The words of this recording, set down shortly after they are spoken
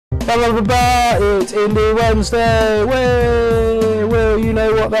It's Indie Wednesday. Will you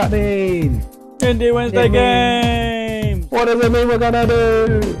know what that means? Indie Wednesday game. What does it mean we're gonna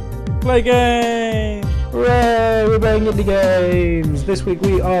do? Play game. Hooray! We're playing indie games. This week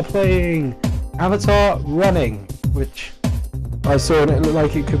we are playing Avatar Running, which I saw and it looked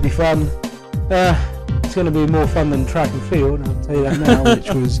like it could be fun. It's going to be more fun than track and field. I'll tell you that now,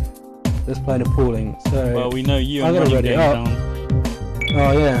 which was just plain appalling. So well, we know you and I'm running ready game up. down.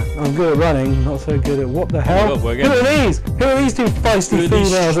 Oh yeah, I'm good at running, not so good at what the hell? God, Who are these? Who are these two feisty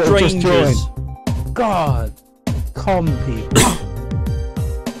females that have just joined? God, calm people.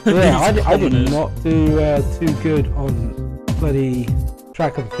 Yeah, I did not do too good on bloody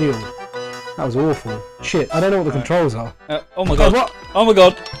track and field. That was awful. Shit, I don't know what the controls are. Oh my god. What? Oh my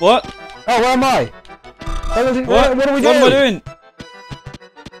god. What? Oh, where am I? What are we doing? What am I doing?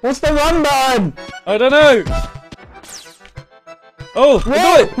 What's the run button? I don't know. Oh, I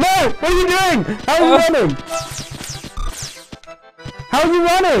got it. No! What are you doing? How are you running? How are you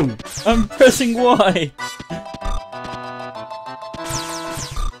running? I'm pressing Y.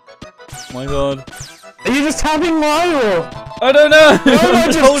 Oh my god. Are you just tapping Y or? I don't know.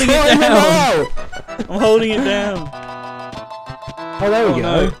 I'm just holding it down. I'm holding it down. Oh, there we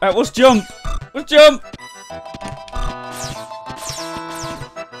go. No. What's jump? What's jump?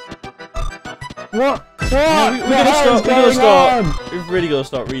 What? No, we gotta start. We've really got to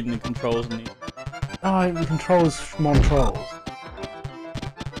start reading the controls. Oh, the controls Montrolls.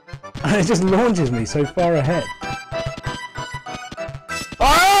 And it just launches me so far ahead.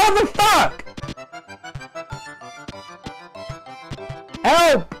 Oh, the fuck!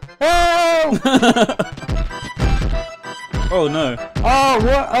 Help! Help! Oh no. Oh,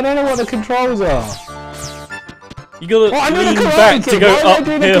 what? I don't know what the controls are. You gotta lean back to go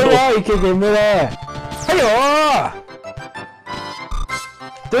uphill. Karate kick in midair. Hey-oh!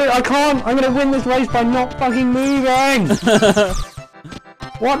 Dude, I can't. I'm gonna win this race by not fucking moving.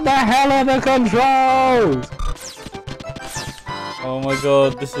 What the hell are the controls? Oh my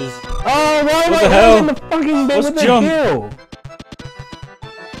god, this is. Oh, why am I in the fucking bit with the hill?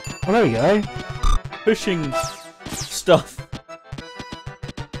 Oh, there we go. Pushing stuff.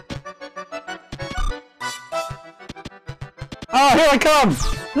 Oh, here I come!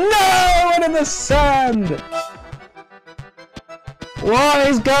 No! I'm in the sand! What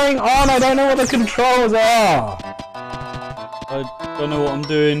is going on? I don't know what the controls are! I don't know what I'm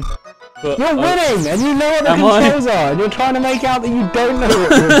doing. But you're winning! And you know what the controls are! And you're trying to make out that you don't know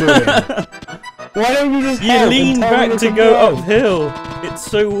what you're doing! Why don't you just help lean and tell back me to go uphill! It's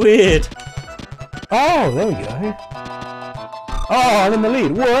so weird! Oh, there we go. Oh, I'm in the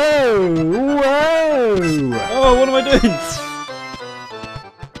lead. Whoa! Whoa! Oh, what am I doing?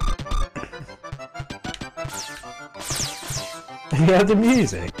 You have the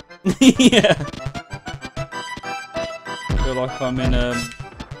music? Yeah. I feel like I'm in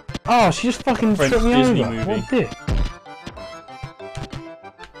oh, she just fucking French tripped me Disney over. movie. What dick?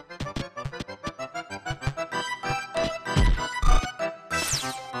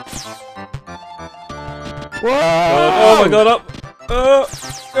 Whoa! Oh my god, up!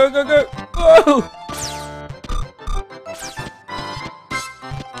 Go, go, go! Whoa!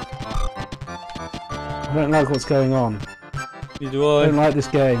 I don't like what's going on. Neither do I. I don't like this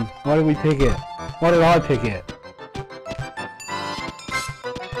game. Why did we pick it? Why did I pick it?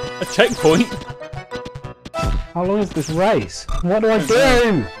 A checkpoint? How long is this race? What do I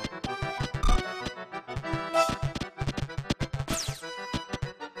do?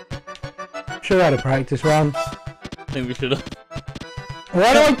 Should have had a practice run. I think we should have.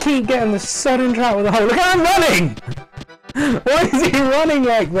 Why do I keep getting the sudden trap with the hole? Look how I'm running! Why is he running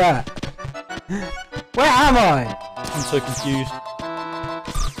like that? Where am I? I'm so confused.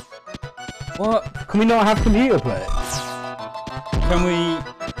 What? Can we not have computer play? Can we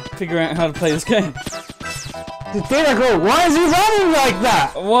figure out how to play this game? It's difficult. Why is he running like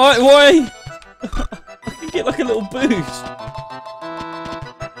that? Why? Why? I can get like a little boost.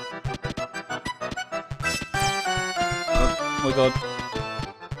 Oh my god.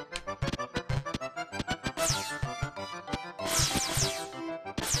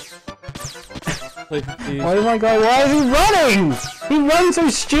 Oh my god, why is he running? He runs so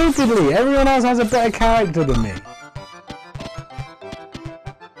stupidly. Everyone else has a better character than me.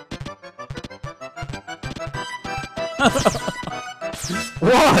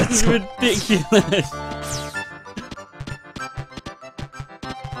 What? It's ridiculous.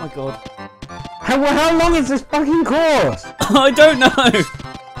 Oh my god. How long is this fucking course? I don't know.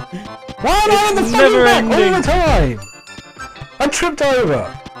 Why am I in the fucking back all the time? I tripped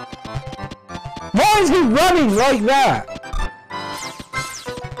over. Why is he running like that?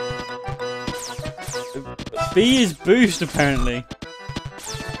 B is boost, apparently.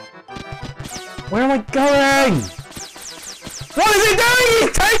 Where am I going? What is he doing?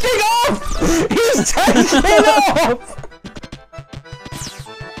 He's taking off! He's taking off!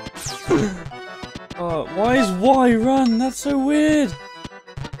 Oh, why is Y run? That's so weird.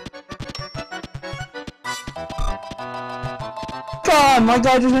 God, my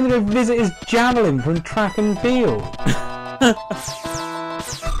guy just went to go visit his javelin from track and field.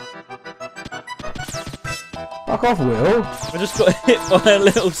 Fuck off, Will. I just got hit by a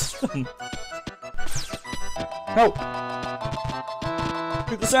little stump. Help!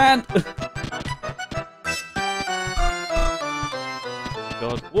 Through the sand!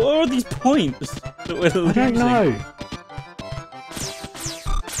 God, what are these points that we're losing? I don't know.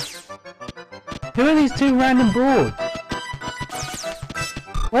 Who are these two random broads?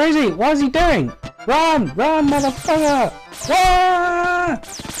 Where is he? What is he doing? Run! Run, motherfucker! Run!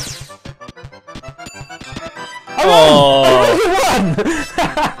 I won!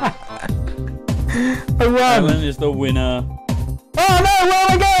 I won! Alyn is the winner. Oh no! Where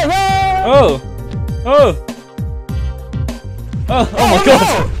am I going? Oh! Oh! Oh! Oh my god!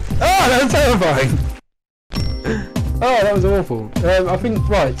 No! Oh, that was terrifying! Oh, that was awful. I think,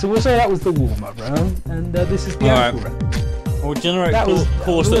 right, so we'll say that was the warm-up round, and this is the actual round. We'll generate a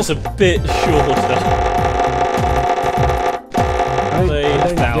course that's a bit shorter. Say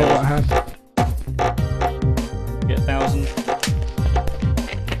 1,000. Get 1,000.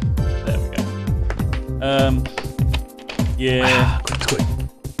 There we go. Yeah.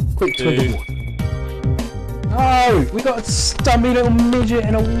 Quick, to the board. Oh, we got a stubby little midget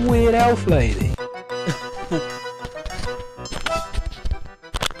and a weird elf lady.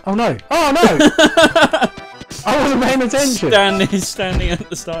 Oh no! Oh no! I wasn't paying attention. Standing at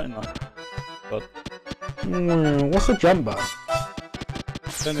the starting line. God. What's the jump button? I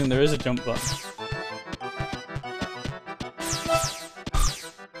don't think there is a jump button.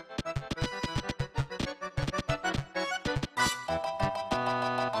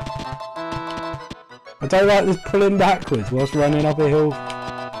 I don't like this pulling backwards whilst running up a hill.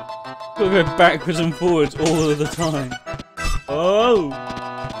 Gotta go backwards and forwards all of the time. Oh!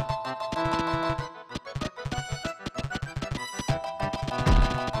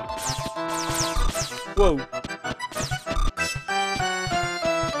 Whoa!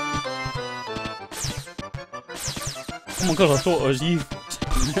 Oh my god, I thought it was you.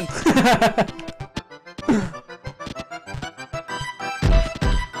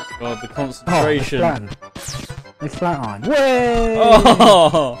 God, the concentration. Oh, they flatline. Way!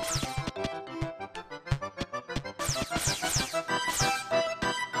 Oh!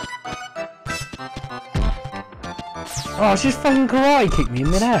 Oh, she's fucking karate kicked me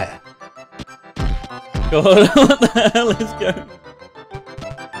in midair. God, what the hell is going?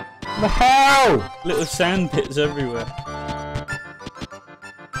 The hell? Little sand pits everywhere.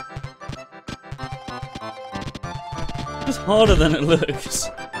 It's harder than it looks.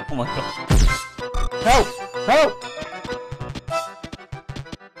 Oh my god. Help! Help!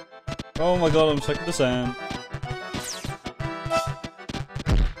 Oh my god, I'm stuck in the sand.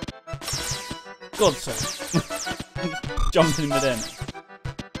 God's sake. Jumping in midair.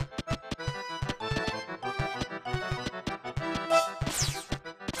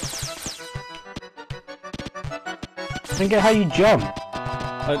 I don't get how you jump.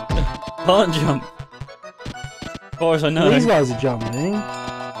 I can't jump. As far as I know. These guys are jumping.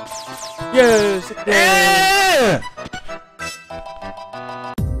 Yes! Yeah!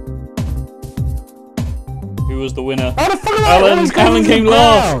 Who was the winner? Oh, the fuck Alyn came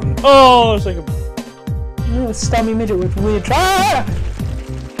last! Oh, it's like a... Little stummy midget with weird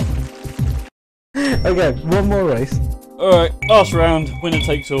Okay, one more race. Alright, last round. Winner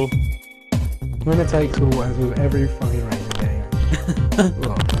takes all. Winner takes all as with every fucking race in game.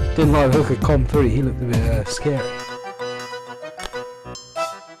 Well, didn't like the look of Com 3, he looked a bit scary.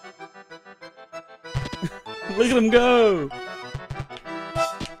 Look at him go!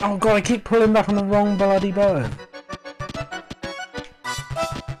 Oh god, I keep pulling back on the wrong bloody button.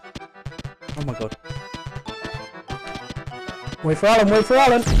 Oh my god. Wait for Alyn, wait for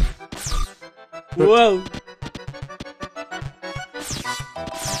Alyn! Whoa!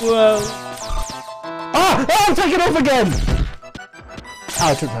 Whoa! Ah! Oh, I'm taking off again! Oh,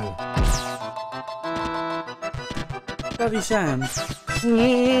 I took over. Bloody sand.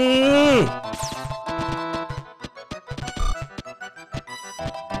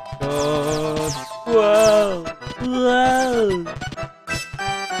 God. Whoa! Whoa!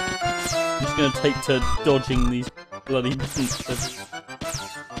 I'm just gonna take to dodging these bloody monsters.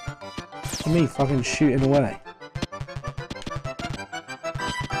 Me fucking shooting away.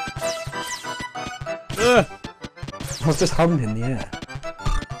 Ugh. I was just humming in the air.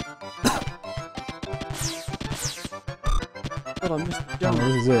 God, I missed the jump. Oh,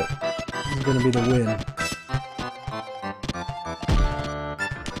 this is it. This is going to be the win.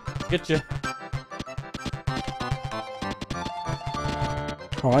 Get you.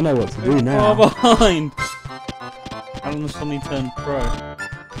 Oh, I know what to do now. Oh, behind! Alyn suddenly turned pro.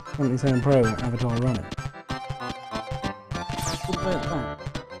 Suddenly saying pro, Avatar running. All the way at the back.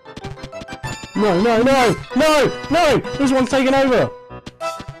 No, no, no! No! No! This one's taken over!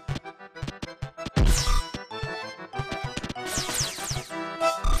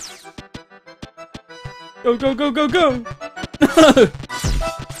 Go, go, go, go, go! No!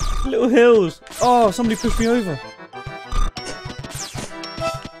 Little hills! Oh, somebody pushed me over.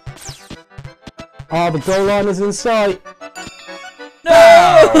 Ah, the goal line is in sight!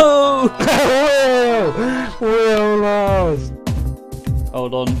 No! Will lost!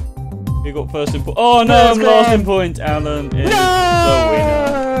 Hold on. You got first in point. Oh no, I'm last in point. Alyn is the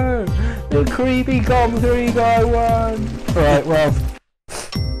winner. The creepy Com3 guy won! Right, well,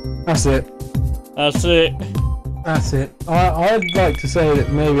 that's it. That's it. That's it. I'd like to say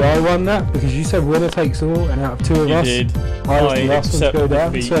that maybe I won that because you said winner takes all, and out of two of us, I was the last one to go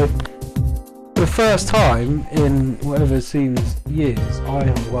down. So, for the first time in whatever seems years, I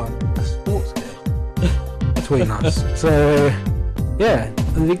have won a sports game between us. So, yeah,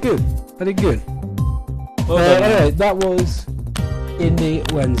 I did good. I did good. Well done, anyway, that was Indie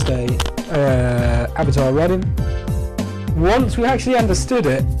Wednesday Avatar running. Once we actually understood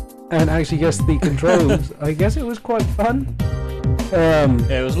it and actually guessed the controls, I guess it was quite fun. Yeah,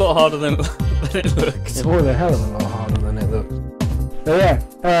 it was a lot harder than it looked. It was a hell of a lot harder than it looked. So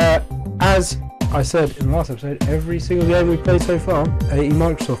yeah, as I said in the last episode, every single game we've played so far, 80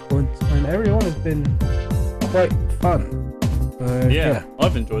 Microsoft points, and every one has been quite fun. Yeah,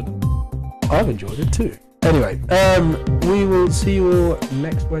 I've enjoyed them. I've enjoyed it too. Anyway, we will see you all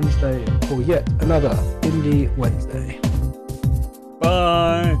next Wednesday for yet another Indie Wednesday.